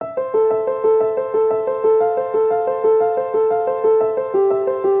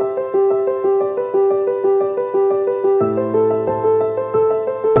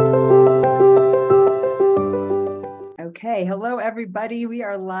Okay, hello everybody. We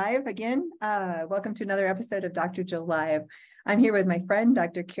are live again. Welcome to another episode of Dr. Jill Live. I'm here with my friend,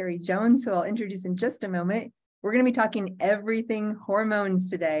 Dr. Carrie Jones, who I'll introduce in just a moment. We're going to be talking everything hormones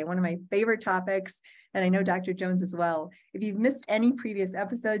today, one of my favorite topics, and I know Dr. Jones as well. If you've missed any previous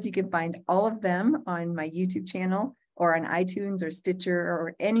episodes, you can find all of them on my YouTube channel or on iTunes or Stitcher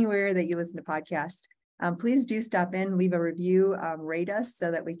or anywhere that you listen to podcasts. Please do stop in, leave a review, rate us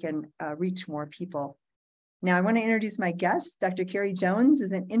so that we can reach more people. Now, I want to introduce my guest. Dr. Carrie Jones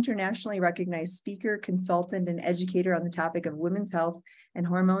is an internationally recognized speaker, consultant, and educator on the topic of women's health and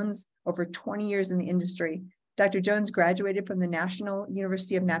hormones, over 20 years in the industry. Dr. Jones graduated from the National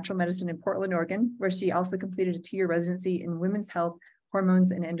University of Natural Medicine in Portland, Oregon, where she also completed a 2-year residency in women's health,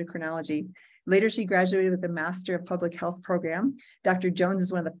 hormones, and endocrinology. Later, she graduated with a Master of Public Health program. Dr. Jones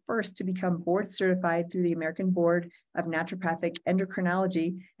is one of the first to become board certified through the American Board of Naturopathic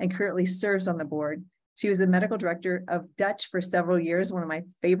Endocrinology and currently serves on the board. She was the medical director of Dutch for several years, one of my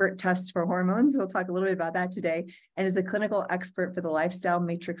favorite tests for hormones. We'll talk a little bit about that today, and is a clinical expert for the Lifestyle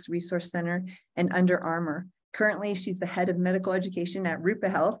Matrix Resource Center and Under Armour. Currently, she's the head of medical education at Rupa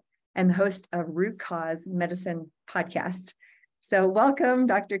Health and the host of Root Cause Medicine podcast. So welcome,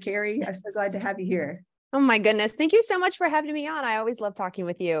 Dr. Carrie. I'm so glad to have you here. Oh my goodness. Thank you so much for having me on. I always love talking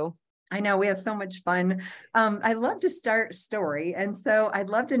with you. I know, we have so much fun. I love to start story. And so I'd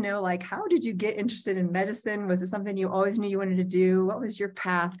love to know, how did you get interested in medicine? Was it something you always knew you wanted to do? What was your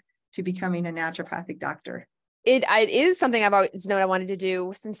path to becoming a naturopathic doctor? It is something I've always known I wanted to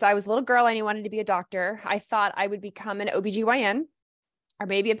do. Since I was a little girl, I knew I wanted to be a doctor. I thought I would become an OBGYN or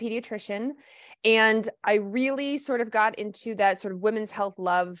maybe a pediatrician. And I really sort of got into that sort of women's health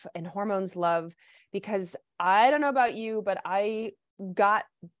love and hormones love, because I don't know about you, but I got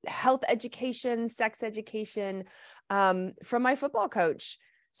health education, sex education from my football coach.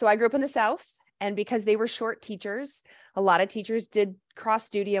 So I grew up in the South, and because they were short teachers, a lot of teachers did cross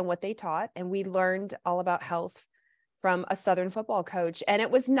duty on what they taught. And we learned all about health from a Southern football coach. And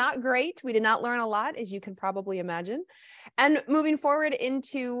it was not great. We did not learn a lot, as you can probably imagine. And moving forward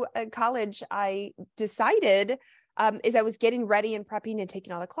into college, I decided as I was getting ready and prepping and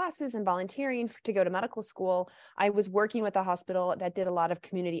taking all the classes and volunteering to go to medical school, I was working with a hospital that did a lot of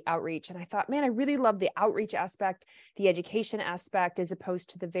community outreach. And I thought, man, I really love the outreach aspect, the education aspect, as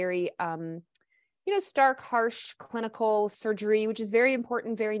opposed to the very, stark, harsh clinical surgery, which is very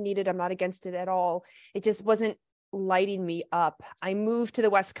important, very needed. I'm not against it at all. It just wasn't lighting me up. I moved to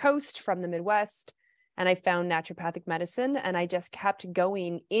the West Coast from the Midwest, and I found naturopathic medicine, and I just kept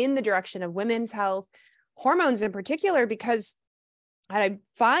going in the direction of women's health, hormones in particular, because I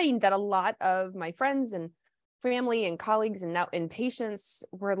find that a lot of my friends and family and colleagues and patients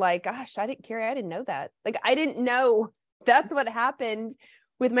were like, gosh, I didn't know that. I didn't know that's what happened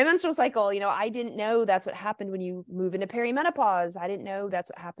with my menstrual cycle. I didn't know that's what happened when you move into perimenopause. I didn't know that's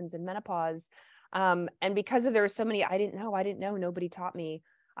what happens in menopause. And because there were so many, I didn't know, nobody taught me.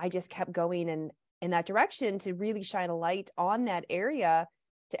 I just kept going in that direction to really shine a light on that area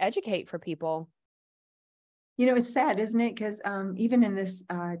to educate for people. It's sad, isn't it? Because even in this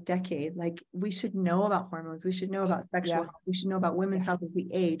decade, we should know about hormones. We should know about sexual health. We should know about women's health as we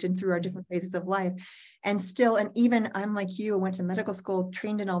age and through our different phases of life. And even I'm like you, I went to medical school,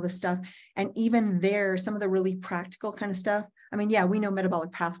 trained in all this stuff. And even there, some of the really practical kind of stuff. I mean, we know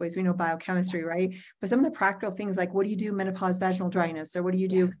metabolic pathways, we know biochemistry, right? But some of the practical things, like what do you do menopause vaginal dryness, or what do you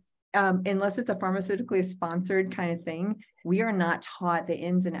do? Unless it's a pharmaceutically sponsored kind of thing, we are not taught the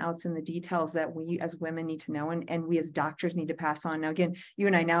ins and outs and the details that we as women need to know, and we as doctors need to pass on. Now, again, you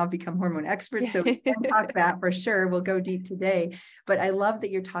and I now have become hormone experts, so we can talk that for sure. We'll go deep today. But I love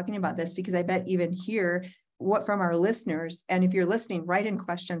that you're talking about this, because I bet even here, what from our listeners, and if you're listening, write in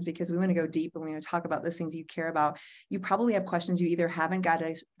questions, because we want to go deep and we want to talk about those things you care about. You probably have questions you either haven't got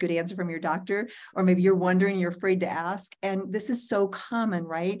a good answer from your doctor, or maybe you're wondering, you're afraid to ask. And this is so common,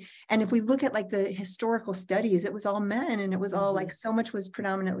 right? And if we look at the historical studies, it was all men, and it was all so much was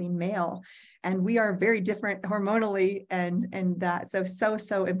predominantly male. And we are very different hormonally, and that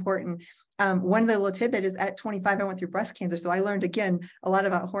so important. One of the little tidbit is at 25, I went through breast cancer. So I learned, again, a lot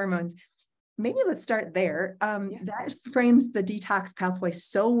about hormones. Maybe let's start there. That frames the detox pathway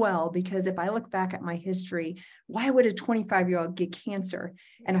so well, because if I look back at my history, why would a 25-year-old get cancer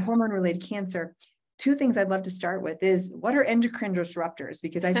and a hormone-related cancer? Two things I'd love to start with is, what are endocrine disruptors?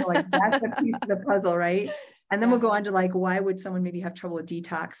 Because I feel like that's a piece of the puzzle, right? And then we'll go on to why would someone maybe have trouble with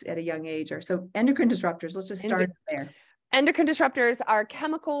detox at a young age? Or so endocrine disruptors, let's just start there. Endocrine disruptors are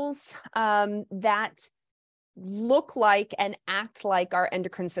chemicals that look like and act like our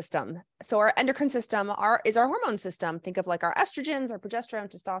endocrine system. So our endocrine system is our hormone system. Think of our estrogens, our progesterone,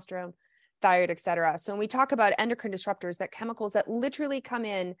 testosterone. thyroid, et cetera. So when we talk about endocrine disruptors, that chemicals that literally come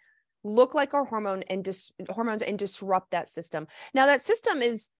in, look like our hormones and disrupt that system. Now that system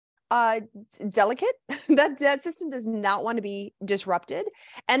is delicate. that system does not want to be disrupted.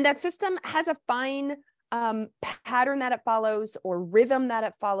 And that system has a fine pattern that it follows, or rhythm that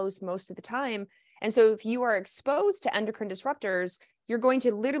it follows most of the time. And so if you are exposed to endocrine disruptors, you're going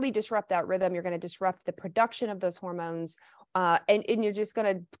to literally disrupt that rhythm. You're going to disrupt the production of those hormones. And you're just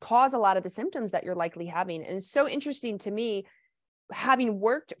going to cause a lot of the symptoms that you're likely having. And it's so interesting to me, having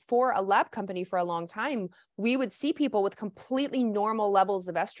worked for a lab company for a long time, we would see people with completely normal levels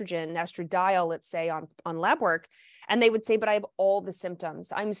of estrogen, estradiol, let's say on lab work. And they would say, but I have all the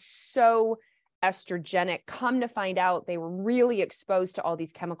symptoms. I'm so estrogenic. Come to find out, they were really exposed to all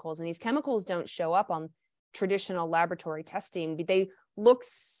these chemicals, and these chemicals don't show up on traditional laboratory testing. They look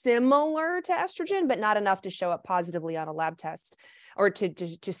similar to estrogen, but not enough to show up positively on a lab test, or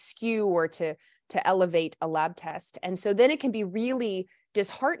to skew or to elevate a lab test. And so then it can be really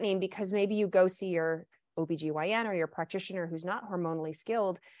disheartening, because maybe you go see your OBGYN or your practitioner who's not hormonally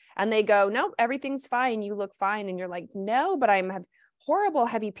skilled, and they go, nope, everything's fine. You look fine. And you're like, no, but I have horrible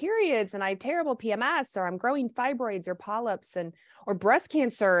heavy periods, and I have terrible PMS, or I'm growing fibroids or polyps or breast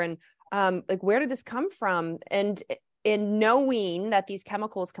cancer. And like, where did this come from? And in knowing that these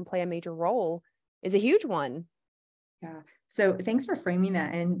chemicals can play a major role is a huge one. Yeah. So thanks for framing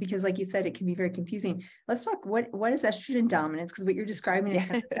that. And because like you said, it can be very confusing. Let's talk, what is estrogen dominance? Because what you're describing is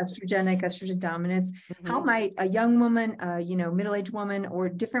kind of estrogenic, estrogen dominance. Mm-hmm. How might a young woman, middle-aged woman, or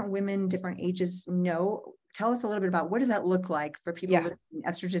different women, different ages know? Tell us a little bit about, what does that look like for people with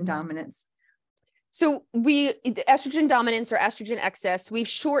estrogen dominance? So the estrogen dominance or estrogen excess, we've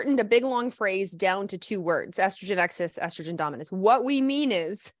shortened a big long phrase down to 2 words: estrogen excess, estrogen dominance. What we mean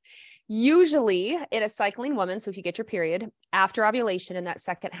is, usually in a cycling woman, so if you get your period after ovulation in that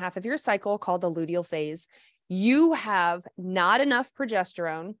second half of your cycle called the luteal phase, you have not enough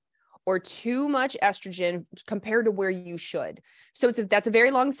progesterone or too much estrogen compared to where you should. So that's a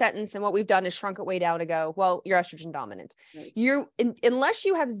very long sentence. And what we've done is shrunk it way down to go, well, you're estrogen dominant. Right. Unless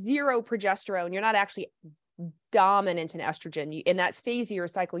you have 0 progesterone, you're not actually dominant in estrogen. In that phase of your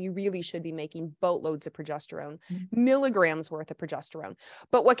cycle, you really should be making boatloads of progesterone, milligrams worth of progesterone.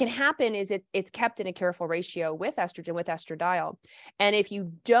 But what can happen is it's kept in a careful ratio with estrogen, with estradiol. And if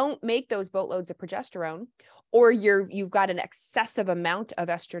you don't make those boatloads of progesterone, or you've got an excessive amount of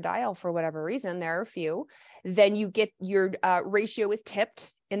estradiol for whatever reason, there are a few, then you get your ratio is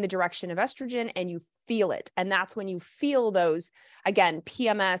tipped in the direction of estrogen, and you feel it. And that's when you feel those, again,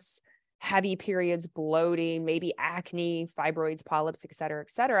 PMS, heavy periods, bloating, maybe acne, fibroids, polyps, et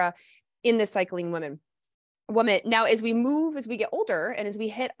cetera, in the cycling woman. Now, as we get older, and as we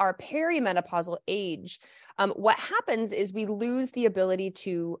hit our perimenopausal age, what happens is we lose the ability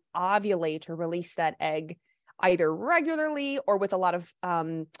to ovulate or release that egg either regularly or with a lot of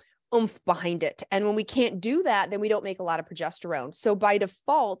oomph behind it. And when we can't do that, then we don't make a lot of progesterone. So by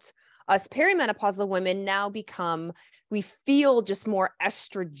default, us perimenopausal women now we feel just more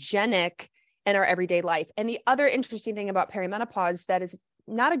estrogenic in our everyday life. And the other interesting thing about perimenopause that is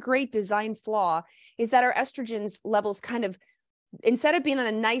not a great design flaw is that our estrogens levels kind of, instead of being on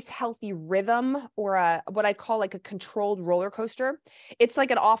a nice healthy rhythm or what I call like a controlled roller coaster, it's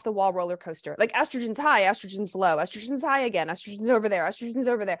like an off the wall roller coaster. Like estrogen's high, estrogen's low, estrogen's high again, estrogen's over there, estrogen's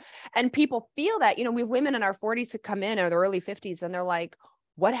over there. And people feel that, we have women in our 40s that come in, or the early 50s, and they're like,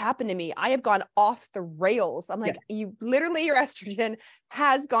 what happened to me? I have gone off the rails. I'm like, your estrogen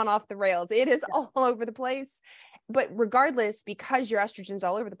has gone off the rails. It is all over the place. But regardless, because your estrogen's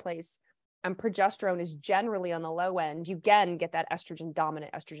all over the place, and progesterone is generally on the low end, you again get that estrogen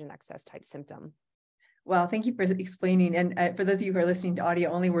dominant, estrogen excess type symptom. Well, thank you for explaining. And for those of you who are listening to audio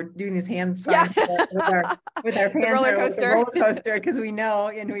only, we're doing these hand signs with our pants, roller coaster, because we know,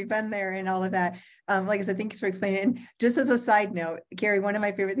 and we've been there and all of that. Like I said, thanks for explaining. And just as a side note, Carrie, one of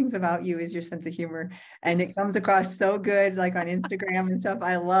my favorite things about you is your sense of humor, and it comes across so good, like on Instagram and stuff.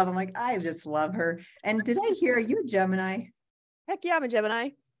 I'm like, I just love her. And did I hear, are you a Gemini? Heck yeah, I'm a Gemini.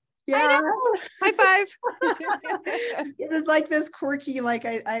 Yeah. High five. This is like this quirky, like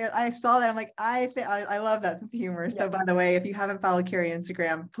I saw that. I'm like, I love that sense of humor. So by the way, if you haven't followed Carrie on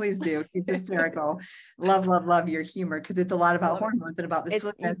Instagram, please do. She's hysterical. love your humor, because it's a lot about hormones and about the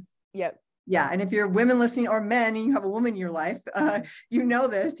slickness. Yep. Yeah. And if you're women listening, or men, and you have a woman in your life, you know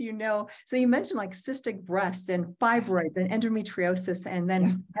this, So you mentioned like cystic breasts and fibroids and endometriosis, and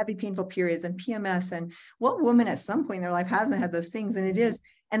then heavy painful periods and PMS. And what woman at some point in their life hasn't had those things? And it is.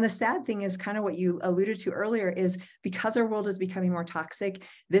 And the sad thing is kind of what you alluded to earlier, is because our world is becoming more toxic,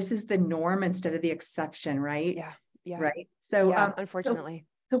 this is the norm instead of the exception, right? Yeah. Right. So unfortunately.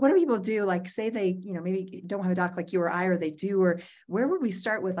 So what do people do? Like say they, maybe don't have a doc like you or I, or they do, or where would we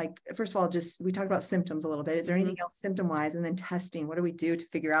start with, like, first of all, we talked about symptoms a little bit. Is there anything else symptom wise? And then testing, what do we do to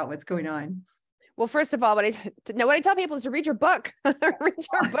figure out what's going on? Well, first of all, what I tell people is to read your book, read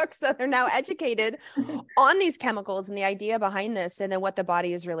your book. So they're now educated on these chemicals and the idea behind this, and then what the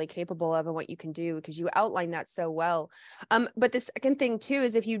body is really capable of and what you can do, because you outline that so well. But the second thing too,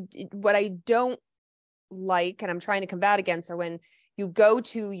 is what I don't like, and I'm trying to combat against, are when you go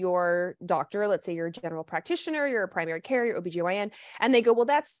to your doctor, let's say you're a general practitioner, you're a primary care, you're OBGYN, and they go, well,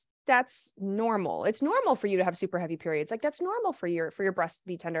 that's normal. It's normal for you to have super heavy periods. Like that's normal for your breast to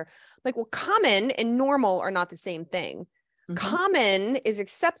be tender. Like, well, common and normal are not the same thing. Mm-hmm. Common is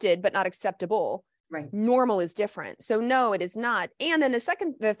accepted, but not acceptable. Right. Normal is different. So no, it is not. And then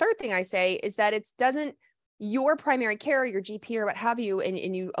the third thing I say is that your primary care, your GP or what have you,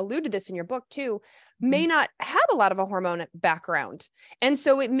 and you allude to this in your book too, may not have a lot of a hormone background. And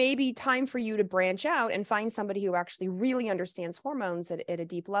so it may be time for you to branch out and find somebody who actually really understands hormones at a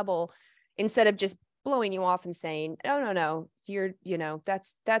deep level, instead of just blowing you off and saying, oh, no,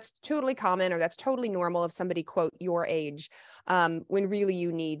 that's totally common, or that's totally normal of somebody, quote, your age, when really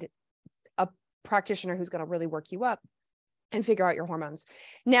you need a practitioner who's going to really work you up and figure out your hormones.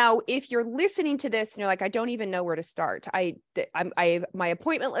 Now, if you're listening to this and you're like, I don't even know where to start. I have my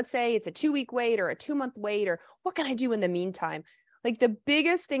appointment, let's say it's a 2-week wait or a 2-month wait, or what can I do in the meantime? Like the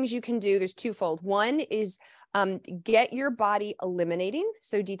biggest things you can do, there's twofold. One is get your body eliminating,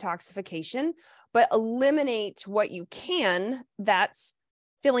 so detoxification, but eliminate what you can that's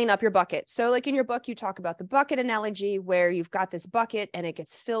filling up your bucket. So like in your book, you talk about the bucket analogy, where you've got this bucket and it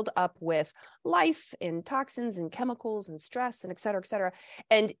gets filled up with life and toxins and chemicals and stress and et cetera, et cetera.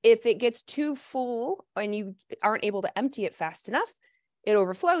 And if it gets too full and you aren't able to empty it fast enough, it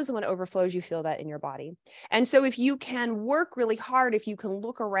overflows. And when it overflows, you feel that in your body. And so if you can work really hard, if you can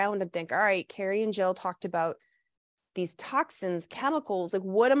look around and think, all right, Carrie and Jill talked about these toxins, chemicals, like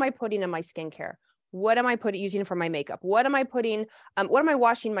what am I putting in my skincare? What am I using for my makeup? What am I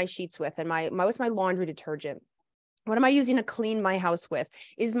washing my sheets with? And what's my laundry detergent? What am I using to clean my house with?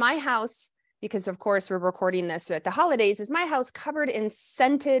 Is my house, because of course we're recording this at the holidays, is my house covered in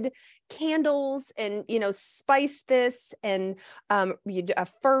scented candles and, spice this and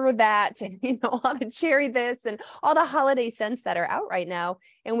fir that, and, all the cherry this and all the holiday scents that are out right now.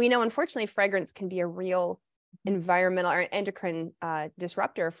 And we know, unfortunately, fragrance can be a real environmental or endocrine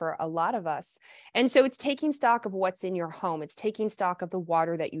disruptor for a lot of us. And so it's taking stock of what's in your home. It's taking stock of the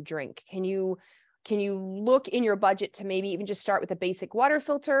water that you drink. Can you look in your budget to maybe even just start with a basic water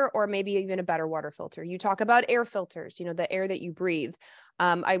filter, or maybe even a better water filter? You talk about air filters, the air that you breathe.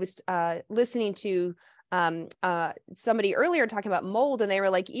 I was listening to somebody earlier talking about mold, and they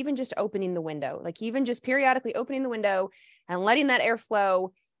were like, even just opening the window, like even just periodically opening the window and letting that air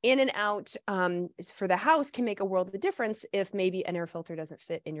flow in and out for the house can make a world of difference if maybe an air filter doesn't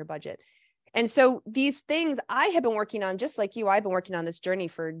fit in your budget. And so these things I have been working on, just like you, I've been working on this journey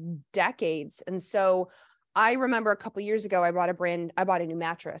for decades. And so I remember a couple of years ago, I bought a new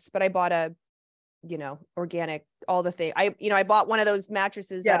mattress, but I bought a, organic, all the thing. I bought one of those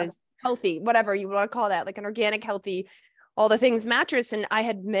mattresses that is healthy, whatever you want to call that, like an organic, healthy, all the things mattress. And I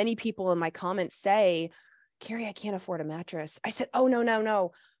had many people in my comments say, Carrie, I can't afford a mattress. I said, oh,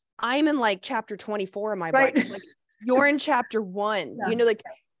 no. I'm in like chapter 24 of my book. Like you're in chapter 1, like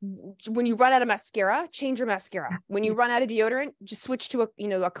when you run out of mascara, change your mascara. When you run out of deodorant, just switch to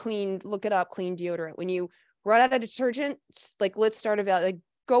a clean, look it up, clean deodorant. When you run out of detergent, like let's start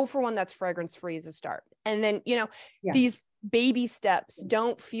go for one that's fragrance free as a start. And then, these baby steps,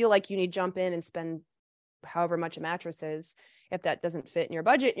 don't feel like you need to jump in and spend however much a mattress is. If that doesn't fit in your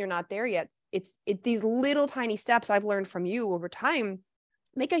budget, you're not there yet. It's these little tiny steps I've learned from you over time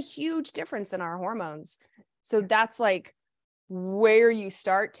make a huge difference in our hormones. So that's like where you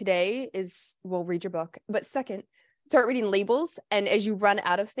start today is, well, read your book. But second, start reading labels. And as you run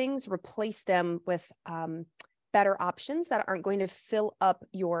out of things, replace them with better options that aren't going to fill up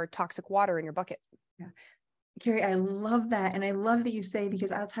your toxic water in your bucket. Yeah. Carrie, I love that. And I love that you say,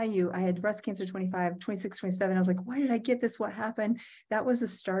 because I'll tell you, I had breast cancer 25, 26, 27. I was like, why did I get this? What happened? That was the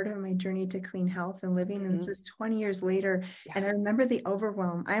start of my journey to clean health and living. And this is 20 years later. Yeah. And I remember the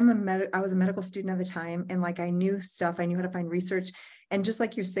overwhelm. I was a medical student at the time. And like, I knew stuff. I knew how to find research. And just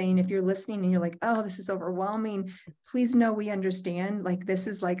like you're saying, if you're listening and you're like, oh, this is overwhelming, please know we understand. Like, this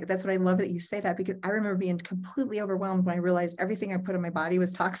is like, that's what I love that you say that, because I remember being completely overwhelmed when I realized everything I put in my body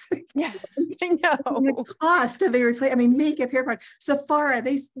was toxic. Yeah, I know. The cost of I mean, makeup, hair product, Sephora,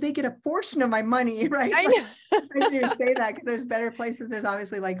 they get a portion of my money, right? I know. I shouldn't say that, because there's better places. There's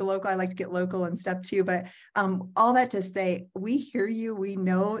obviously like local. I like to get local and stuff too. But all that to say, we hear you. We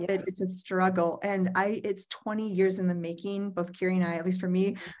know that it's a struggle, and it's 20 years in the making. Both Carrie and I, at least for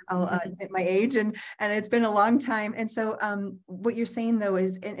me, I'll admit my age, and it's been a long time. And so, what you're saying though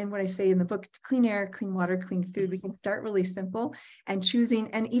is, and what I say in the book, clean air, clean water, clean food. We can start really simple and choosing,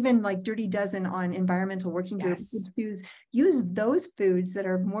 and even like Dirty Dozen on environmental working groups, use those foods that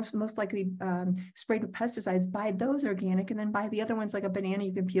are most likely sprayed with pesticides. Buy those organic, and then buy the other ones like a banana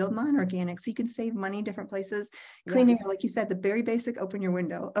you can peel, non-organic, so you can save money different places. Clean air, like you said, the very basic: open your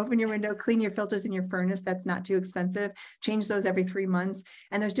window, clean your filters in your furnace. That's not too expensive. Change those every 3 months.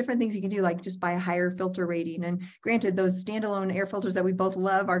 And there's different things you can do, like just buy a higher filter rating. And granted, those standalone air filters that we both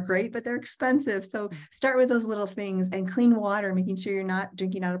love are great, but they're expensive. So start with those little things. And clean water, making sure you're not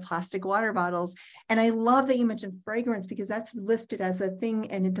drinking out of plastic water bottles. And I love that you mentioned fragrance, because that's listed as a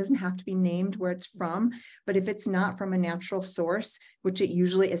thing, and it doesn't have to be named where it's from. But if it's not from a natural source, which it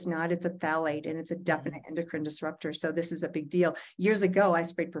usually is not, it's a phthalate, and it's a definite endocrine disruptor. So this is a big deal. Years ago, I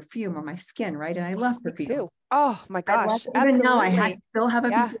sprayed perfume on my skin, right? And I love perfume. Oh my gosh. Even now I still have a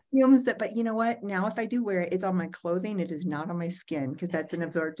few perfumes but you know what? Now, if I do wear it, it's on my clothing. It is not on my skin, because that's an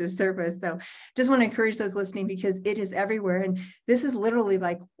absorptive surface. So just want to encourage those listening, because it is everywhere. And this is literally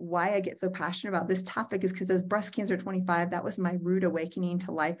like why I get so passionate about this topic, is because as breast cancer 25, that was my rude awakening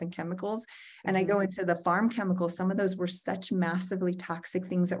to life and chemicals. And I go into the farm chemicals. Some of those were such massively toxic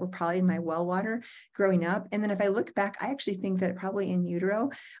things that were probably in my well water growing up. And then if I look back, I actually think that probably in utero,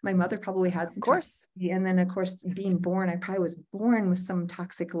 my mother probably had some, of course. And then of course, being born, I probably was born with some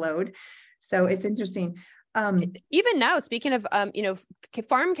toxic load. So it's interesting. Even now, speaking of,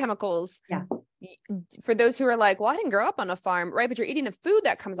 farm chemicals, for those who are like, well, I didn't grow up on a farm, right? But you're eating the food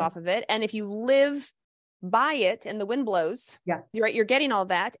that comes off of it. And if you live by it and the wind blows, you're getting all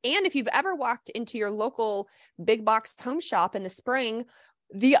that. And if you've ever walked into your local big box home shop in the spring,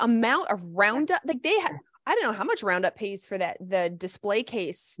 the amount of Roundup, like they had, I don't know how much Roundup pays for the display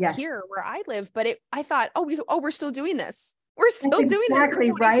case here where I live, but I thought, we're still doing this. We're still doing this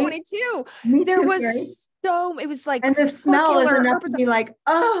in 2022. Right? There was it was like, and the smell is enough to be like,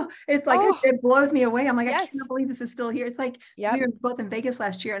 it's like, it blows me away. I'm like, I can't believe this is still here. It's like, we were both in Vegas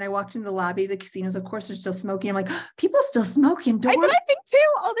last year, and I walked into the lobby of the casinos. Of course, they're still smoking. I'm like, people still smoking. That's what I think too,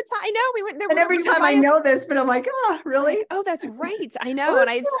 all the time. I know we went there. And every time I know this, but I'm like, really? Like, that's right. I know. And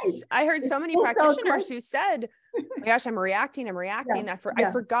I heard so many practitioners who said, oh my gosh, I'm reacting.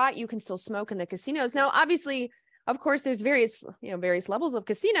 I forgot you can still smoke in the casinos. Now, obviously, of course, there's various levels of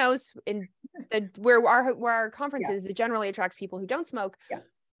casinos where our conferences that generally attracts people who don't smoke,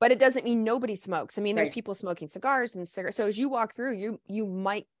 but it doesn't mean nobody smokes. I mean, there's people smoking cigars and cigarettes. So as you walk through, you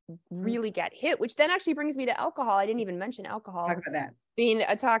might really get hit, which then actually brings me to alcohol. I didn't even mention alcohol. Talk about that. Being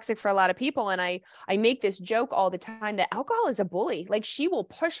a toxic for a lot of people. And I make this joke all the time that alcohol is a bully. Like, she will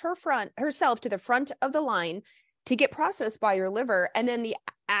push herself to the front of the line to get processed by your liver. And then the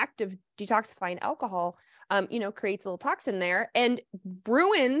act of detoxifying alcohol creates a little toxin there and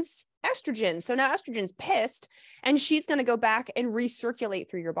ruins estrogen. So now estrogen's pissed, and she's going to go back and recirculate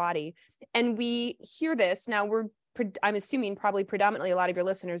through your body. And we hear this now. I'm assuming probably predominantly a lot of your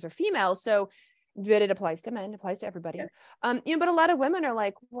listeners are female. So, but it applies to men, it applies to everybody. Yes. But a lot of women are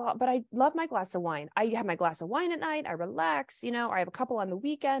like, well, but I love my glass of wine. I have my glass of wine at night. I relax, I have a couple on the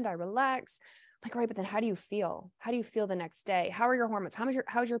weekend. I relax. Like, right. But then how do you feel? How do you feel the next day? How are your hormones?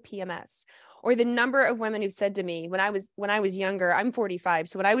 How's your PMS? Or the number of women who've said to me when I was younger, I'm 45.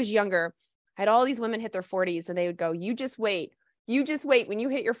 So when I was younger, I had all these women hit their 40s, and they would go, you just wait. When you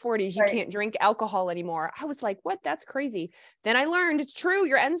hit your 40s, you can't drink alcohol anymore. I was like, what? That's crazy. Then I learned it's true.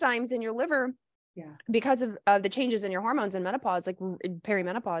 Your enzymes in your liver, because of the changes in your hormones in menopause, like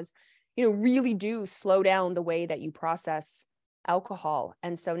perimenopause, really do slow down the way that you process alcohol.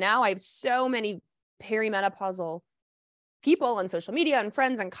 And so now I have so many perimenopausal people on social media and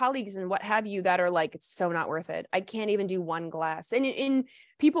friends and colleagues and what have you that are like, it's so not worth it. I can't even do one glass. And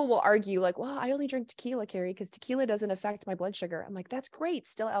people will argue like, well, I only drink tequila, Carrie, because tequila doesn't affect my blood sugar. I'm like, that's great.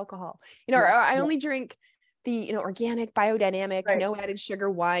 Still alcohol, or I only drink the, organic, biodynamic, no added sugar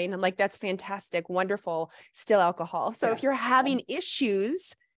wine. I'm like, that's fantastic. Wonderful. Still alcohol. So if you're having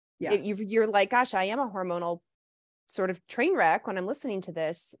issues, you're like, gosh, I am a hormonal sort of train wreck when I'm listening to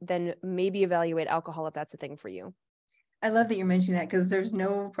this, then maybe evaluate alcohol if that's a thing for you. I love that you're mentioning that, because there's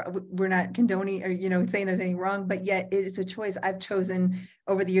we're not condoning or, saying there's anything wrong, but yet it's a choice I've chosen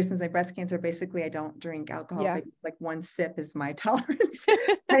over the years since my breast cancer. Basically, I don't drink alcohol, but like one sip is my tolerance.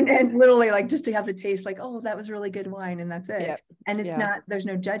 and literally like just to have the taste like, oh, that was really good wine, and that's it. Yep. And it's not, there's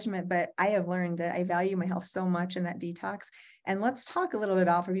no judgment, but I have learned that I value my health so much in that detox. And let's talk a little bit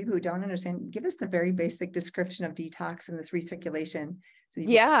about, for people who don't understand, give us the very basic description of detox and this recirculation.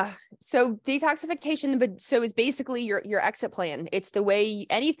 So detoxification, but so is basically your exit plan. It's the way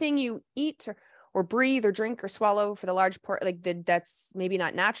anything you eat or breathe or drink or swallow for the large part, that's maybe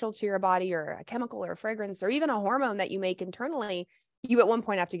not natural to your body, or a chemical or a fragrance or even a hormone that you make internally, you at one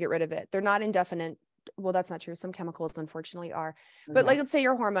point have to get rid of it. They're not indefinite. Well, that's not true. Some chemicals unfortunately are, but like, let's say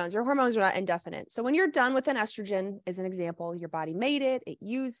your hormones are not indefinite. So when you're done with an estrogen, as an example, your body made it, it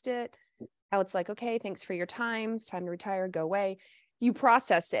used it. Now it's like, okay, thanks for your time. It's time to retire, go away. You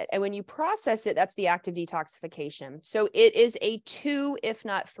process it. And when you process it, that's the active detoxification. So it is a 2, if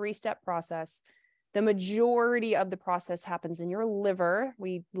not 3-step process. The majority of the process happens in your liver.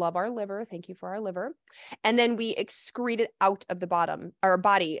 We love our liver. Thank you for our liver. And then we excrete it out of our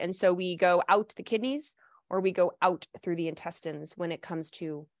body. And so we go out the kidneys, or we go out through the intestines when it comes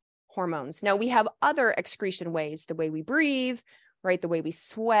to hormones. Now we have other excretion ways, the way we breathe, right? The way we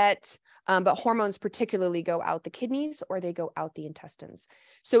sweat, but hormones particularly go out the kidneys, or they go out the intestines.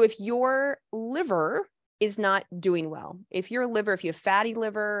 So if your liver is not doing well, if you have fatty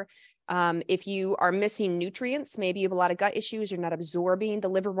liver, if you are missing nutrients, maybe you have a lot of gut issues, you're not absorbing, the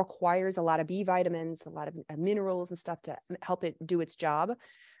liver requires a lot of B vitamins, a lot of minerals and stuff to help it do its job,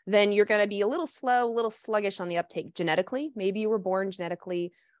 then you're going to be a little slow, a little sluggish on the uptake genetically. Maybe you were born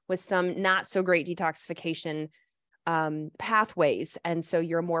genetically with some not so great detoxification pathways. And so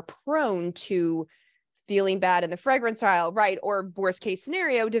you're more prone to feeling bad in the fragrance aisle, right? Or worst case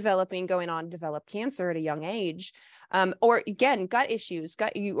scenario, going on to develop cancer at a young age. Or again, gut issues,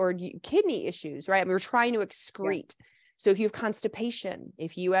 kidney issues, right? I mean, we're trying to excrete. Yeah. So if you have constipation,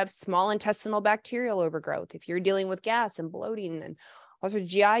 if you have small intestinal bacterial overgrowth, if you're dealing with gas and bloating and also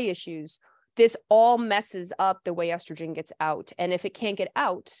GI issues, this all messes up the way estrogen gets out. And if it can't get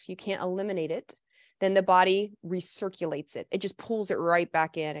out, you can't eliminate it, then the body recirculates it. It just pulls it right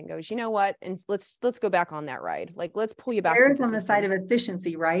back in and goes, you know what? And let's go back on that ride. Like, let's pull you back. There's on the side of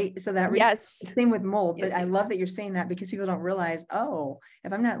efficiency, right? So that same with mold. Yes. But I love that you're saying that, because people don't realize, oh,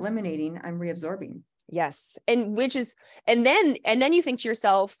 if I'm not eliminating, I'm reabsorbing. Yes. And then you think to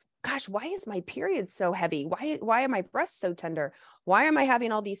yourself, gosh, why is my period so heavy? Why are my breasts so tender? Why am I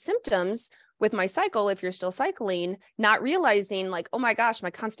having all these symptoms with my cycle? If you're still cycling, not realizing like, oh my gosh,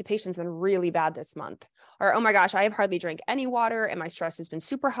 my constipation's been really bad this month, or, oh my gosh, I have hardly drank any water and my stress has been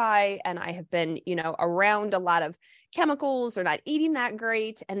super high. And I have been, around a lot of chemicals, or not eating that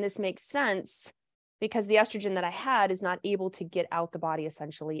great. And this makes sense because the estrogen that I had is not able to get out the body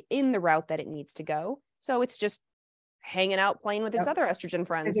essentially in the route that it needs to go. So it's just hanging out, playing with its other estrogen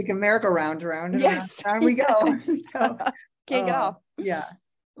friends. It's like a merry-go-round, around and around we go. So, can't get off. Yeah.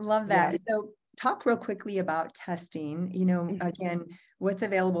 Love that. Yeah. So talk real quickly about testing, again, what's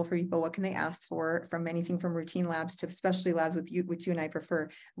available for people, what can they ask for, from anything from routine labs to specialty labs, which you and I prefer.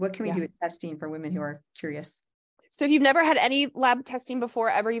 What can we do with testing for women who are curious? So if you've never had any lab testing before,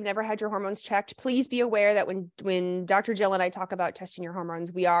 ever, you've never had your hormones checked, please be aware that when Dr. Jill and I talk about testing your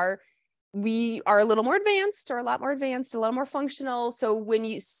hormones, we are a little more advanced, or a lot more advanced, a little more functional. So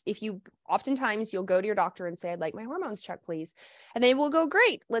oftentimes you'll go to your doctor and say, I'd like my hormones checked, please. And they will go,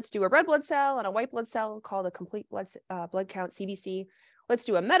 great. Let's do a red blood cell and a white blood cell called a complete blood count, CBC. Let's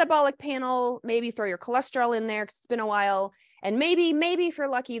do a metabolic panel, maybe throw your cholesterol in there because it's been a while. And maybe if you're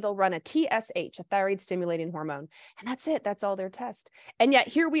lucky, they'll run a TSH, a thyroid stimulating hormone. And that's it. That's all their test. And yet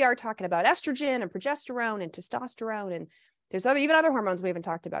here we are talking about estrogen and progesterone and testosterone, and there's even other hormones we haven't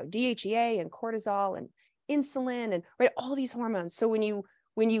talked about, DHEA and cortisol and insulin, and right, all these hormones. So when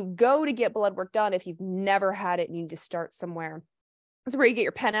you go to get blood work done, if you've never had it and you need to start somewhere, that's where you get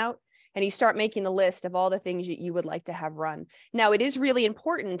your pen out and you start making a list of all the things you would like to have run. Now, it is really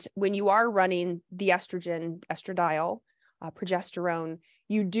important when you are running the estrogen, estradiol, progesterone,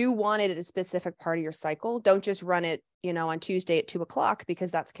 you do want it at a specific part of your cycle. Don't just run it, on Tuesday at 2:00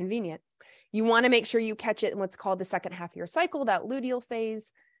 because that's convenient. You want to make sure you catch it in what's called the second half of your cycle, that luteal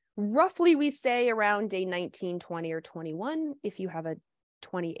phase. Roughly, we say around day 19, 20, or 21, if you have a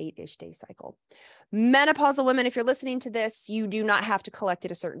 28-ish day cycle. Menopausal women, if you're listening to this, you do not have to collect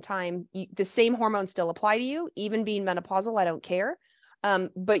at a certain time. The same hormones still apply to you, even being menopausal, I don't care.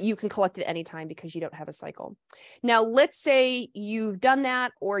 But you can collect it anytime because you don't have a cycle. Now, let's say you've done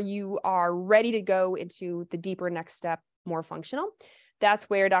that, or you are ready to go into the deeper next step, more functional. that's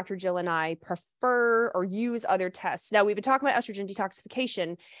where Dr. Jill and I prefer or use other tests. Now, we've been talking about estrogen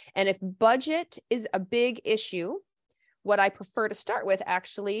detoxification, and if budget is a big issue, what I prefer to start with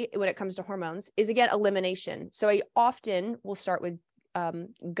actually when it comes to hormones is, again, elimination. So I often will start with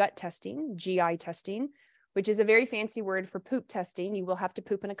gut testing, GI testing, which is a very fancy word for poop testing. You will have to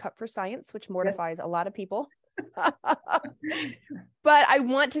poop in a cup for science, which mortifies a lot of people. But I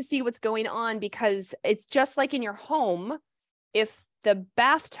want to see what's going on, because it's just like in your home. If the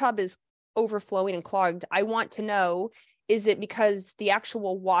bathtub is overflowing and clogged, I want to know, is it because the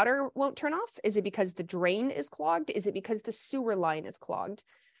actual water won't turn off? Is it because the drain is clogged? Is it because the sewer line is clogged?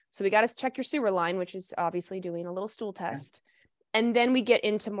 So we got to check your sewer line, which is obviously doing a little stool test. And then we get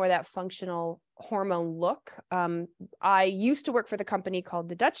into more that functional hormone look. I used to work for the company called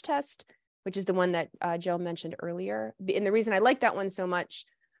the Dutch Test, which is the one that Jill mentioned earlier. And the reason I like that one so much,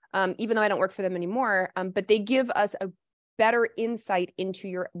 even though I don't work for them anymore, but they give us a better insight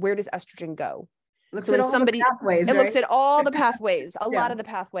into where does estrogen go? Looks so at when all somebody, the pathways, it right? looks at all the pathways, a Yeah. lot of the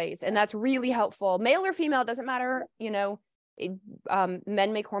pathways, and that's really helpful. Male or female, doesn't matter.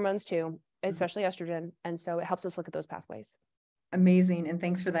 Men make hormones too, especially estrogen. And so it helps us look at those pathways. Amazing. And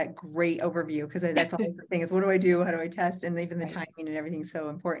thanks for that great overview, because that's always the thing is, what do I do? How do I test? And even the Right. timing and everything's so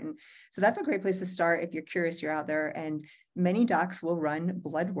important. So that's a great place to start. If you're curious, you're out there, and many docs will run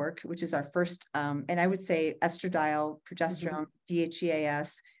blood work, which is our first, and I would say estradiol, progesterone,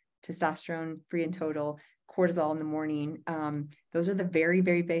 DHEAS, testosterone, free and total, cortisol in the morning. Those are the very,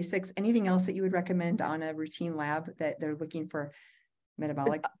 very basics. Anything else that you would recommend on a routine lab that they're looking for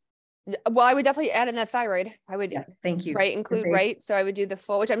metabolic? Well, I would definitely add in that thyroid. I would, Yes, thank you. include, right. So I would do the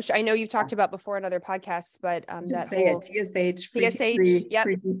full, which I know you've talked about before in other podcasts, but Just that say whole TSH, free TSH, T3, yep.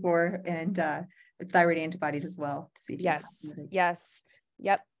 free T4, and thyroid antibodies as well to see if Yes.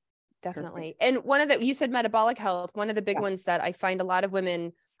 Yep. Definitely. Perfect. And one of you said metabolic health. One of the big ones that I find a lot of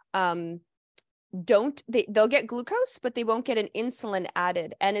women they'll get glucose, but they won't get an insulin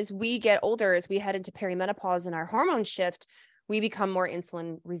added. And as we get older, as we head into perimenopause and our hormones shift, we become more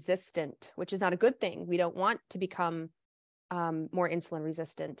insulin resistant, which is not a good thing. We don't want to become more insulin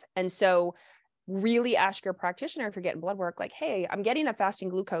resistant. And so really ask your practitioner, if you're getting blood work, like, hey, I'm getting a fasting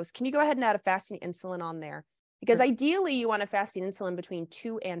glucose. Can you go ahead and add a fasting insulin on there? Because ideally you want a fasting insulin between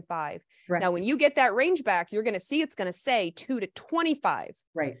 2 and 5. Correct. Now, when you get that range back, you're going to see it's going to say 2 to 25.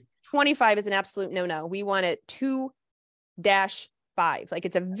 Right. 25 is an absolute no-no. We want it 2-5. Like,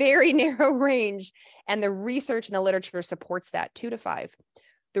 it's a very narrow range, and the research and the literature supports that 2 to 5.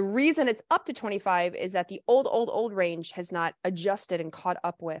 The reason it's up to 25 is that the old range has not adjusted and caught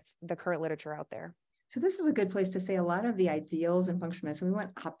up with the current literature out there. So this is a good place to say a lot of the ideals and functional medicine, we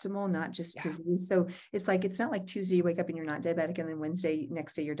want optimal, not just disease. So it's not like Tuesday you wake up and you're not diabetic, and then Wednesday,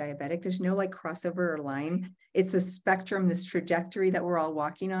 next day you're diabetic. There's no like crossover or line. It's a spectrum, this trajectory that we're all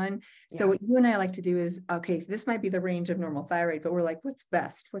walking on. So what you and I like to do is, okay, this might be the range of normal thyroid, but we're like, what's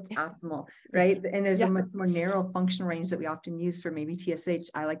best? What's optimal, right? And there's a much more narrow functional range that we often use for maybe TSH.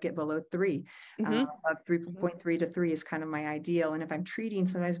 I like it below 3. Of 3.3 to 3 is kind of my ideal. And if I'm treating,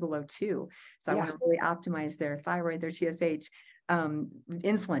 sometimes below 2. So I want to really optimize their thyroid, their TSH.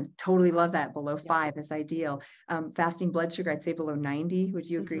 Insulin, totally love that. Below 5 is ideal. Fasting blood sugar, I'd say below 90. Would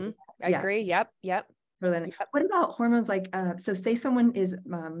you agree with that? I agree. Yep. What about hormones? Like, so say someone is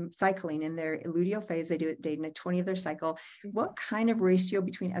cycling in their luteal phase, they do it day 20 of their cycle. What kind of ratio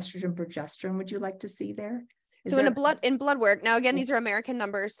between estrogen and progesterone would you like to see there? So in blood work, now again, these are American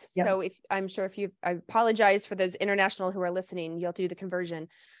numbers. So I apologize for those international who are listening, you'll have to do the conversion.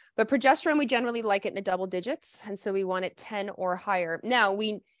 But progesterone, we generally like it in the double digits. And so we want it 10 or higher. Now,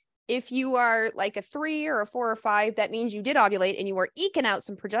 if you are like a 3 or a 4 or 5, that means you did ovulate and you were eking out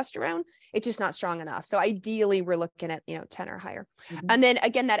some progesterone. It's just not strong enough. So ideally we're looking at, 10 or higher. And then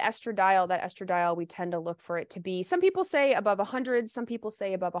again, that estradiol, we tend to look for it to be, some people say above 100, some people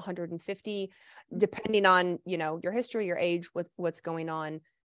say above 150, depending on, your history, your age, with what's going on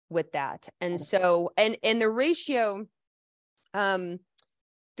with that. And so, and the ratio,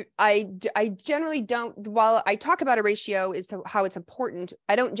 I generally don't, while I talk about a ratio as to how it's important,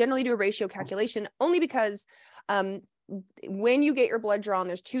 I don't generally do a ratio calculation, only because when you get your blood drawn,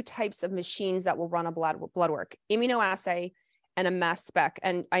 there's 2 types of machines that will run a blood work, immunoassay and a mass spec.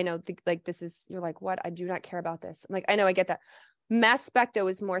 And I know you're like, what? I do not care about this. I'm like, I know, I get that. Mass spec though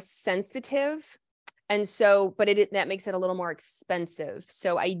is more sensitive. And so, but that makes it a little more expensive.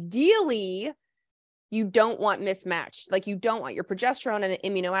 So ideally, you don't want mismatched. Like, you don't want your progesterone and an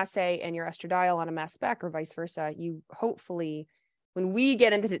immunoassay and your estradiol on a mass spec, or vice versa. You hopefully, when we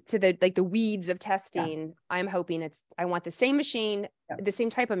get into the weeds of testing, I'm hoping I want the same machine, the same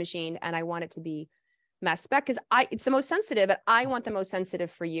type of machine, and I want it to be mass spec, because it's the most sensitive, and I want the most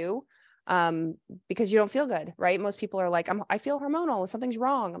sensitive for you, because you don't feel good, right? Most people are like, I feel hormonal, something's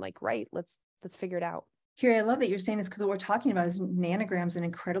wrong. I'm like, right, let's figure it out. Kiri, I love that you're saying this, because what we're talking about is nanograms in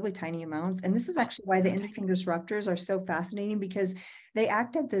incredibly tiny amounts. And this is actually why the endocrine disruptors are so fascinating, because they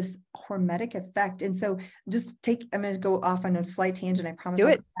act at this hormetic effect. And so I'm going to go off on a slight tangent. I promise. Do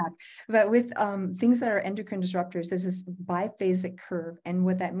it. Back. But with things that are endocrine disruptors, there's this biphasic curve. And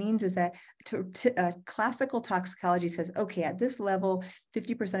what that means is that classical toxicology says, okay, at this level,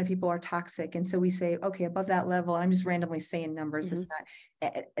 50% of people are toxic. And so we say, okay, above that level, I'm just randomly saying numbers. Mm-hmm. It's not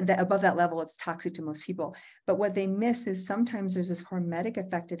that above that level, it's toxic to most people. But what they miss is sometimes there's this hormetic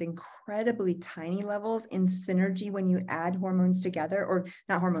effect at incredibly tiny levels in synergy when you add hormones together, or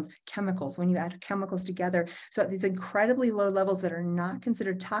not hormones, chemicals, when you add chemicals together. So at these incredibly low levels that are not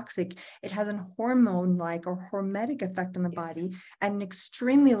considered toxic, it has a hormone-like or hormetic effect on the body at an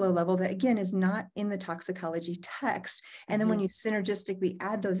extremely low level that, again, is not in the toxicology text. And then when you synergistically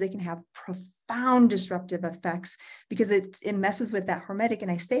add those, they can have profound disruptive effects, because it messes with that hormetic.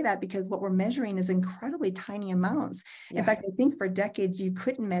 And I say that because what we're measuring is incredibly tiny amounts. In fact, I think for decades you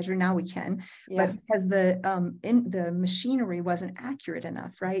couldn't measure, now we can, but because the machinery wasn't accurate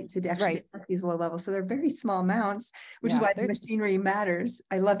enough, right, to actually detect these low levels. So they're very small amounts, which is why the machinery matters.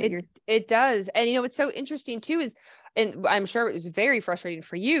 I love it. It does. And you know, what's so interesting too is, and I'm sure it was very frustrating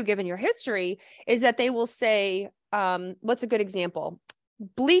for you given your history, is that they will say, what's a good example?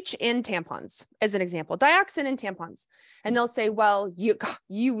 Bleach in tampons, as an example, dioxin in tampons. And they'll say, well, you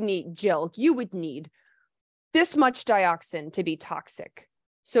need, Jill, you would need this much dioxin to be toxic.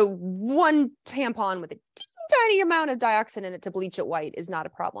 So one tampon with a tiny amount of dioxin in it to bleach it white is not a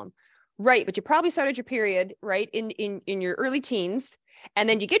problem. Right. But you probably started your period, right, in your early teens. And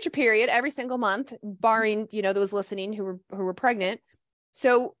then you get your period every single month, barring, you know, those listening who were pregnant.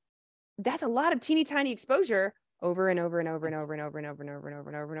 So that's a lot of teeny tiny exposure over and over and over and over and over and over and over and over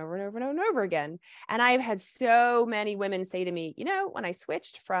and over and over and over and over and over again. And I've had so many women say to me, you know, when I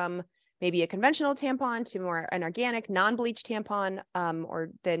switched from maybe a conventional tampon to more an organic non-bleach tampon, or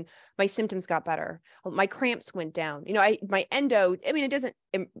then my symptoms got better. My cramps went down. You know, my endo, I mean, it doesn't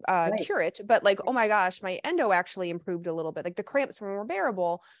cure it, but like, oh my gosh, my endo actually improved a little bit. Like the cramps were more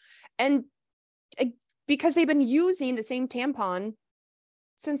bearable. And because they've been using the same tampon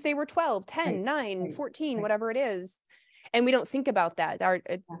since they were 12, 10, 9, 14, whatever it is. And we don't think about that.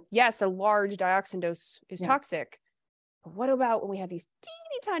 Yes, a large dioxin dose is toxic. But what about when we have these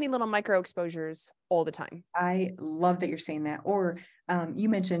teeny tiny little micro exposures all the time? I love that you're saying that. Or you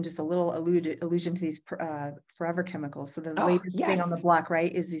mentioned just a little allusion to these forever chemicals. So the latest thing on the block,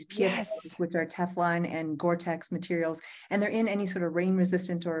 right, is these PFAS, which are Teflon and Gore-Tex materials. And they're in any sort of rain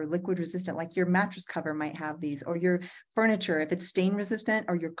resistant or liquid resistant, like your mattress cover might have these, or your furniture, if it's stain resistant,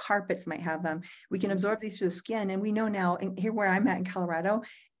 or your carpets might have them. We can absorb these through the skin. And we know now, and here where I'm at in Colorado,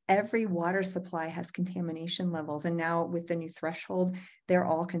 every water supply has contamination levels. And now with the new threshold, they're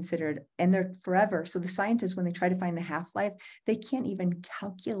all considered, and they're forever. So the scientists, when they try to find the half-life, they can't even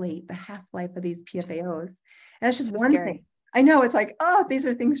calculate the half-life of these PFAOs. And that's just one thing. I know, it's like, oh, these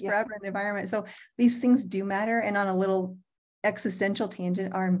are things forever in the environment. So these things do matter. And on a little existential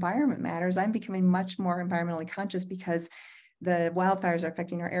tangent, our environment matters. I'm becoming much more environmentally conscious because the wildfires are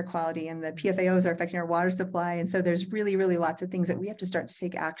affecting our air quality and the PFAOs are affecting our water supply. And so there's really, really lots of things that we have to start to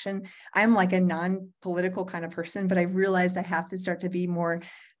take action. I'm like a non-political kind of person, but I've realized I have to start to be more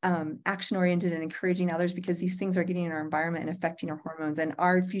action-oriented and encouraging others, because these things are getting in our environment and affecting our hormones, and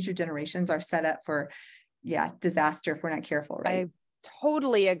our future generations are set up for, disaster if we're not careful, right? I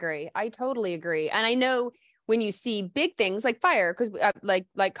totally agree. And I know when you see big things like fire, because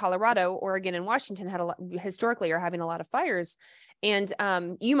like Colorado, Oregon, and Washington historically are having a lot of fires. And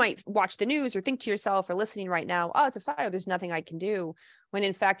you might watch the news or think to yourself, or listening right now, oh, it's a fire, there's nothing I can do. When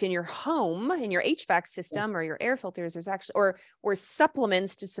in fact, in your home, in your HVAC system or your air filters, there's actually, or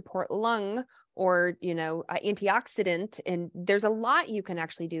supplements to support lung, or, antioxidant. And there's a lot you can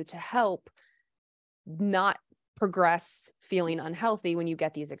actually do to help not progress feeling unhealthy when you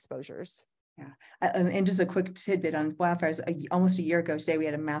get these exposures. Yeah. And just a quick tidbit on wildfires. Almost a year ago today, we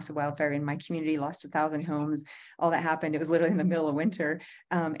had a massive wildfire in my community, lost 1,000 homes. All that happened. It was literally in the middle of winter.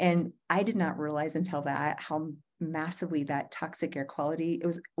 And I did not realize until that how massively that toxic air quality, it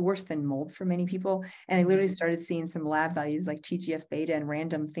was worse than mold for many people. And I literally started seeing some lab values like TGF beta and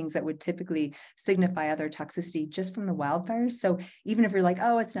random things that would typically signify other toxicity just from the wildfires. So even if you're like,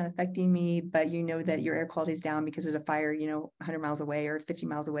 oh, it's not affecting me, but you know that your air quality is down because there's a fire, 100 miles away or 50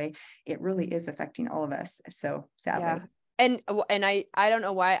 miles away, it really is affecting all of us. So sadly. Yeah. And I don't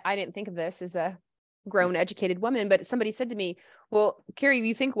know why I didn't think of this as a grown, educated woman. But somebody said to me, well, Carrie,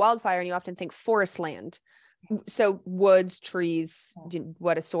 you think wildfire and you often think forest land. So woods, trees,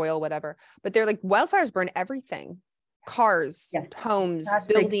 what a soil, whatever. But they're like, wildfires burn everything. Cars, Yes. homes,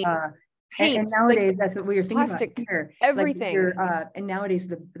 Plastic, buildings, paints. And nowadays, that's what we were thinking about here. Everything. And nowadays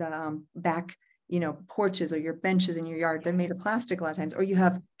the back, porches or your benches in your yard, they're made of plastic a lot of times, or you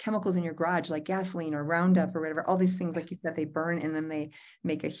have chemicals in your garage, like gasoline or Roundup or whatever, all these things, like you said, they burn and then they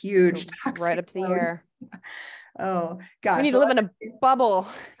make a huge toxic right up to the air. Oh gosh. We need to live in a bubble.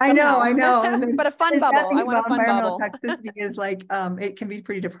 Somehow. I know. But a fun bubble. I want a fun bubble. Toxicity is like, it can be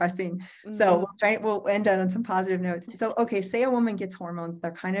pretty depressing. So we'll end on some positive notes. So, okay. Say a woman gets hormones.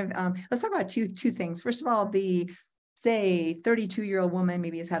 They're kind of, let's talk about two things. First of all, say 32-year-old woman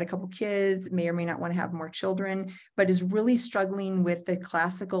maybe has had a couple kids, may or may not want to have more children, but is really struggling with the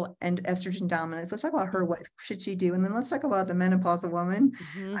classical and estrogen dominance. Let's talk about her. What should she do? And then let's talk about the menopausal woman.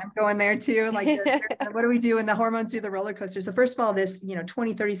 I'm going there too. Like, what do we do when the hormones do the roller coaster? So first of all, this,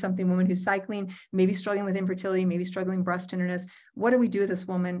 20, 30 something woman who's cycling, maybe struggling with infertility, maybe struggling breast tenderness. What do we do with this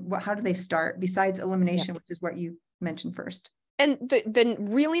woman? How do they start besides elimination, which is what you mentioned first? And the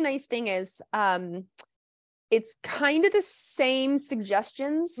really nice thing is, it's kind of the same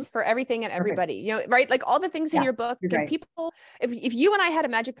suggestions for everything and everybody, right? Like all the things in your book, and people, if you and I had a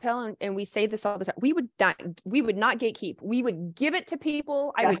magic pill, and we say this all the time, we would not gatekeep. We would give it to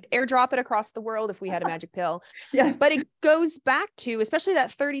people. I would airdrop it across the world if we had a magic pill. Yes. But it goes back to, especially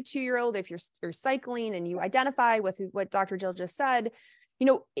that 32-year-old, if you're cycling and you identify with what Dr. Jill just said,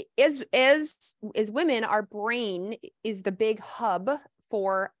 as women, our brain is the big hub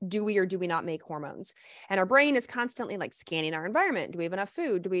for do we or do we not make hormones, and our brain is constantly like scanning our environment. Do we have enough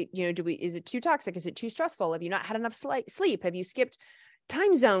food? Is it too toxic? Is it too stressful? Have you not had enough sleep? Have you skipped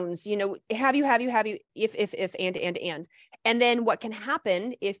time zones? Have you, if, and then what can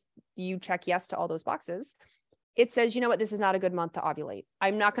happen if you check yes to all those boxes? It says, this is not a good month to ovulate.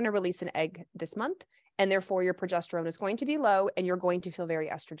 I'm not going to release an egg this month. And therefore your progesterone is going to be low and you're going to feel very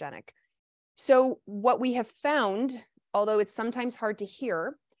estrogenic. So what we have found, although it's sometimes hard to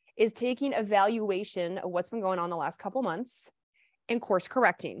hear, is taking evaluation of what's been going on the last couple months and course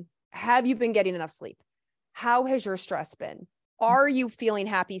correcting. Have you been getting enough sleep? How has your stress been? Are you feeling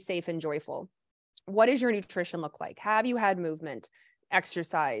happy, safe, and joyful? What does your nutrition look like? Have you had movement,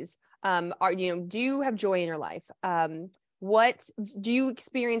 exercise? Do you have joy in your life? What do you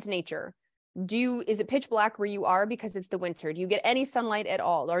experience nature? Is it pitch black where you are because it's the winter? Do you get any sunlight at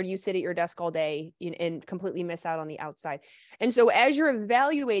all? Or do you sit at your desk all day and completely miss out on the outside? And so as you're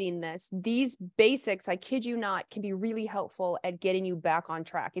evaluating this, these basics, I kid you not, can be really helpful at getting you back on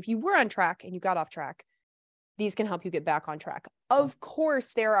track. If you were on track and you got off track, these can help you get back on track. Of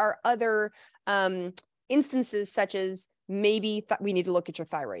course, there are other instances such as maybe we need to look at your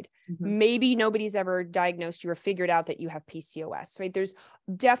thyroid. Maybe nobody's ever diagnosed you or figured out that you have PCOS, right? There's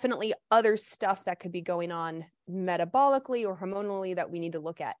definitely other stuff that could be going on metabolically or hormonally that we need to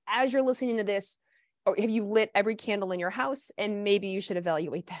look at. As you're listening to this, or have you lit every candle in your house? And maybe you should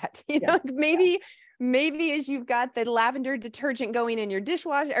evaluate that. Maybe as you've got the lavender detergent going in your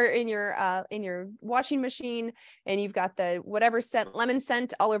dishwasher or in your washing machine, and you've got the whatever scent, lemon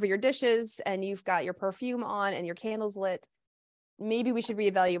scent all over your dishes, and you've got your perfume on and your candles lit, maybe we should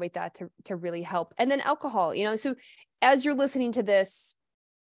reevaluate that to really help. And then alcohol, so as you're listening to this,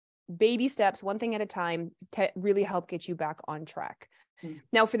 baby steps, one thing at a time to really help get you back on track.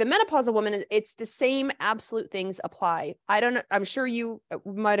 Now, for the menopausal woman, it's the same absolute things apply. I'm sure you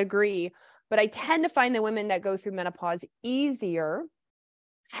might agree, but I tend to find the women that go through menopause easier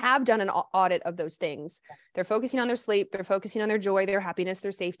have done an audit of those things. They're focusing on their sleep. They're focusing on their joy, their happiness,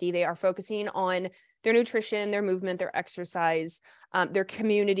 their safety. They are focusing on their nutrition, their movement, their exercise, their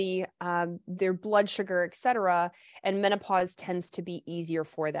community, their blood sugar, et cetera. And menopause tends to be easier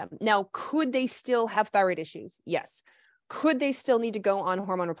for them. Now, could they still have thyroid issues? Yes. Could they still need to go on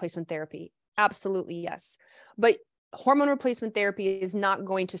hormone replacement therapy? Absolutely, yes. But hormone replacement therapy is not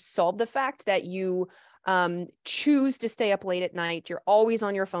going to solve the fact that you choose to stay up late at night. You're always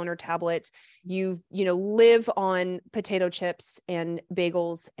on your phone or tablet. You live on potato chips and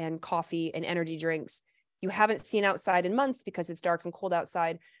bagels and coffee and energy drinks. You haven't seen outside in months because it's dark and cold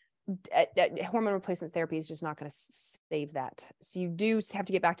outside. Hormone replacement therapy is just not going to save that. So you do have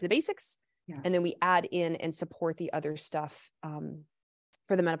to get back to the basics. Yeah. And then we add in and support the other stuff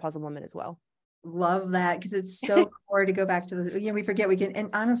for the menopausal woman as well. Love that, because it's so core to go back to the, we forget we can, and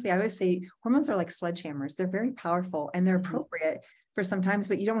honestly, I always say hormones are like sledgehammers. They're very powerful and they're appropriate for sometimes,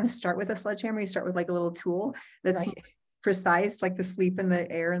 but you don't want to start with a sledgehammer. You start with like a little tool that's precise, like the sleep and the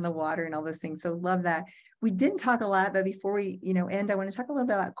air and the water and all those things. So love that. We didn't talk a lot, but before we, end, I want to talk a little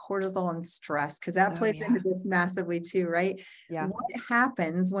bit about cortisol and stress, because that plays into this massively too, right? Yeah. What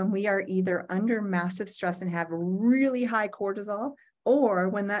happens when we are either under massive stress and have really high cortisol, or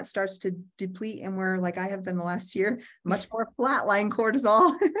when that starts to deplete and we're, like I have been the last year, much more flatline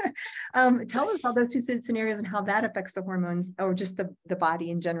cortisol? Tell us about those two scenarios and how that affects the hormones, or just the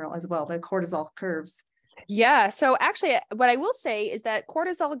body in general as well, the cortisol curves. Yeah. So actually, what I will say is that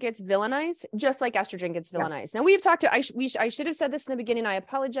cortisol gets villainized just like estrogen gets villainized. Now we've talked to, I should have said this in the beginning. I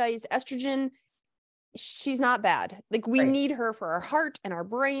apologize. Estrogen, she's not bad. Like we need her for our heart and our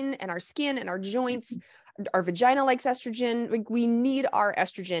brain and our skin and our joints. Our vagina likes estrogen. Like we need our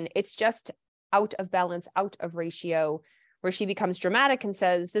estrogen. It's just out of balance, out of ratio, where she becomes dramatic and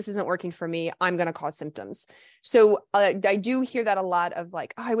says, this isn't working for me. I'm going to cause symptoms. So I do hear that a lot of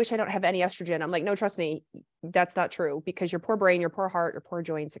like, oh, I wish I don't have any estrogen. I'm like, no, trust me, that's not true, because your poor brain, your poor heart, your poor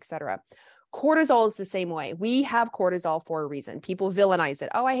joints, etc. Cortisol is the same way. We have cortisol for a reason. People villainize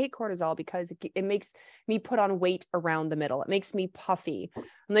it. Oh, I hate cortisol because it makes me put on weight around the middle. It makes me puffy. I'm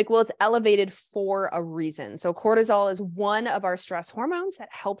like, well, it's elevated for a reason. So cortisol is one of our stress hormones that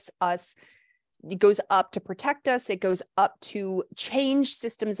helps us. It goes up to protect us. It goes up to change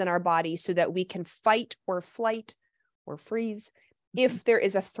systems in our body so that we can fight or flight or freeze if there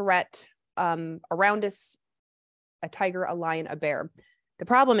is a threat around us, a tiger, a lion, a bear. The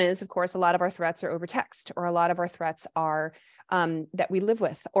problem is, of course, a lot of our threats are over text, or a lot of our threats are that we live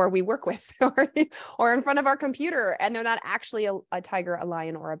with or we work with or in front of our computer, and they're not actually a tiger, a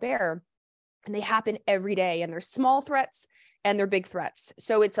lion, or a bear. And they happen every day, and they're small threats and they're big threats.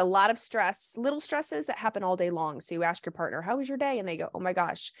 So it's a lot of stress, little stresses that happen all day long. So you ask your partner, how was your day? And they go, oh my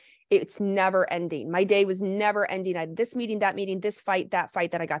gosh, it's never ending. My day was never ending. I had this meeting, this fight, that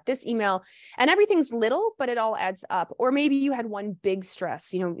fight, then I got this email, and everything's little, but it all adds up. Or maybe you had one big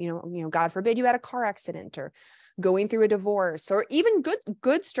stress, God forbid you had a car accident, or going through a divorce, or even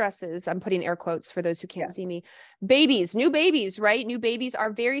good stresses. I'm putting air quotes for those who can't see me. Babies, new babies, right? New babies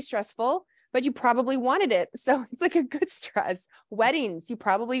are very stressful, but you probably wanted it. So it's like a good stress. Weddings, you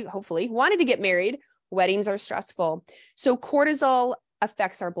probably, hopefully wanted to get married. Weddings are stressful. So cortisol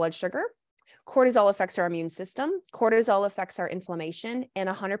affects our blood sugar. Cortisol affects our immune system. Cortisol affects our inflammation, and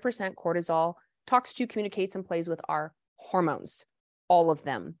 100% cortisol talks to, communicates, and plays with our hormones, all of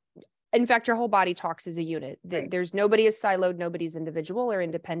them. In fact, your whole body talks as a unit. There's nobody is siloed. Nobody's individual or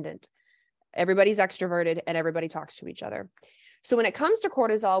independent. Everybody's extroverted and everybody talks to each other. So when it comes to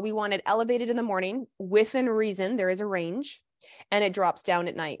cortisol, we want it elevated in the morning within reason. There is a range, and it drops down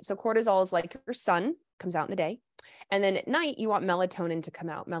at night. So cortisol is like your sun, comes out in the day. And then at night, you want melatonin to come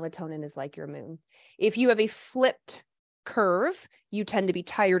out. Melatonin is like your moon. If you have a flipped curve, you tend to be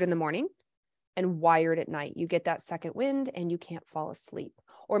tired in the morning and wired at night. You get that second wind and you can't fall asleep.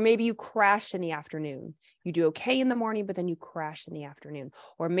 Or maybe you crash in the afternoon. You do okay in the morning, but then you crash in the afternoon.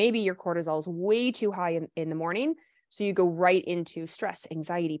 Or maybe your cortisol is way too high in the morning, so you go right into stress,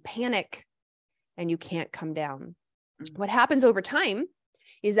 anxiety, panic, and you can't come down. Mm-hmm. What happens over time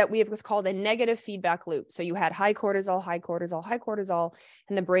is that we have what's called a negative feedback loop. So you had high cortisol, high cortisol, high cortisol,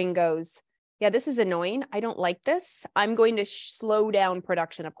 and the brain goes, yeah, this is annoying. I don't like this. I'm going to slow down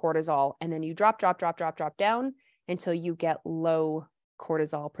production of cortisol. And then you drop down until you get low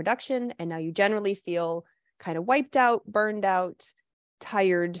cortisol production. And now you generally feel kind of wiped out, burned out,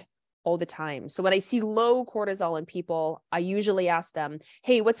 tired all the time. So when I see low cortisol in people, I usually ask them,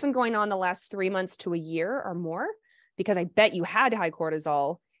 hey, what's been going on the last 3 months to a year or more? Because I bet you had high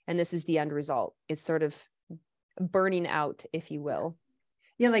cortisol and this is the end result. It's sort of burning out, if you will.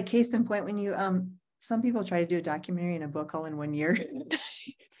 Yeah. Like case in point, when you, some people try to do a documentary and a book all in 1 year.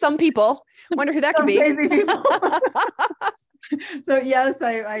 Some people, wonder who that could be. So yes,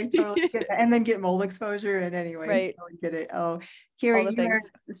 I totally get it. And then get mold exposure. And anyway, right. So I get it. Oh, Carrie, you are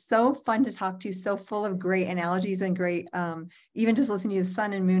so fun to talk to, so full of great analogies and great, even just listening to the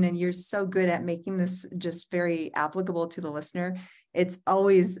sun and moon, and you're so good at making this just very applicable to the listener. It's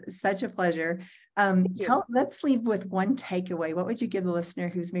always such a pleasure. Let's leave with one takeaway. What would you give the listener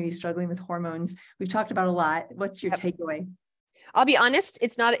who's maybe struggling with hormones? We've talked about a lot. What's your takeaway? I'll be honest.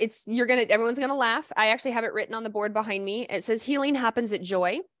 Everyone's going to laugh. I actually have it written on the board behind me. It says healing happens at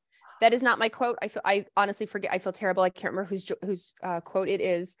joy. That is not my quote. I honestly forget. I feel terrible. I can't remember whose quote it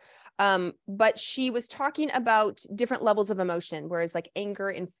is. But she was talking about different levels of emotion, whereas like anger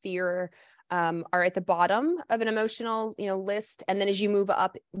and fear are at the bottom of an emotional, list. And then as you move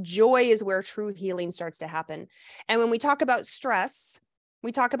up, joy is where true healing starts to happen. And when we talk about stress,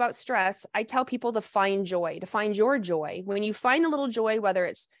 I tell people to find joy, to find your joy. When you find a little joy, whether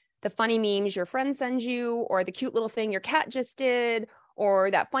it's the funny memes your friend sends you, or the cute little thing your cat just did,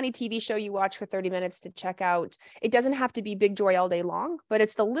 or that funny TV show you watch for 30 minutes to check out. It doesn't have to be big joy all day long, but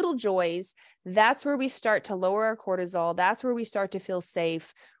it's the little joys. That's where we start to lower our cortisol. That's where we start to feel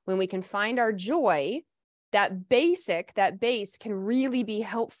safe. When we can find our joy, that base can really be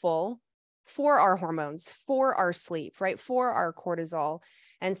helpful for our hormones, for our sleep, right? For our cortisol.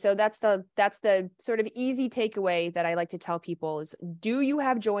 And so that's the sort of easy takeaway that I like to tell people is, do you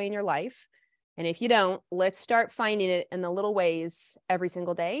have joy in your life? And if you don't, let's start finding it in the little ways every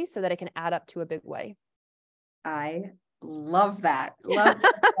single day so that it can add up to a big way. I love that. Love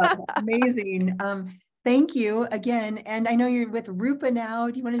that. Amazing. Thank you again. And I know you're with Rupa now.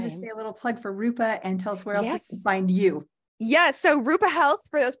 Do you want to just say a little plug for Rupa and tell us where else we can find you? Yes. So Rupa Health,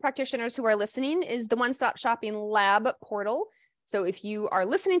 for those practitioners who are listening, is the one-stop shopping lab portal. So if you are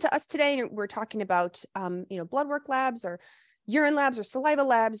listening to us today and we're talking about, blood work labs or urine labs or saliva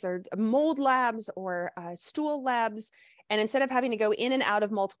labs or mold labs or stool labs, and instead of having to go in and out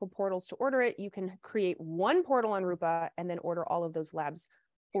of multiple portals to order it, you can create one portal on Rupa and then order all of those labs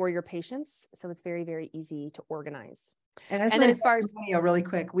for your patients. So it's very, very easy to organize. And then as far as really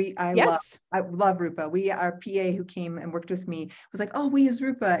quick, I love Rupa. Our PA who came and worked with me was like, oh, we use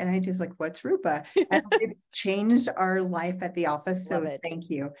Rupa. And I just like, what's Rupa? And it's changed our life at the office. So thank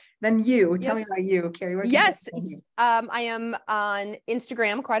you. Then tell me about you, Carrie. I am on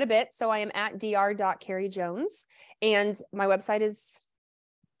Instagram quite a bit. So I am at dr.carriejones, and my website is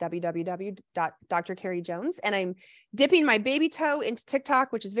www.drcarriejones. And I'm dipping my baby toe into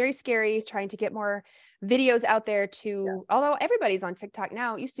TikTok, which is very scary, trying to get more videos out there although everybody's on TikTok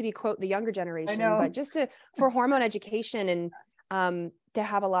now. It used to be, quote, the younger generation, but just for hormone education and to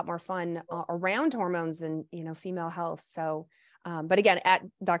have a lot more fun around hormones and, female health. So, but again, at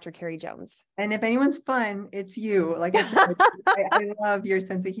Dr. Carrie Jones. And if anyone's fun, it's you. Like I said, I love your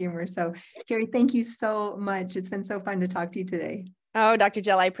sense of humor. So Carrie, thank you so much. It's been so fun to talk to you today. Oh, Dr.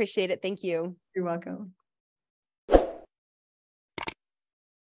 Jill, I appreciate it. Thank you. You're welcome.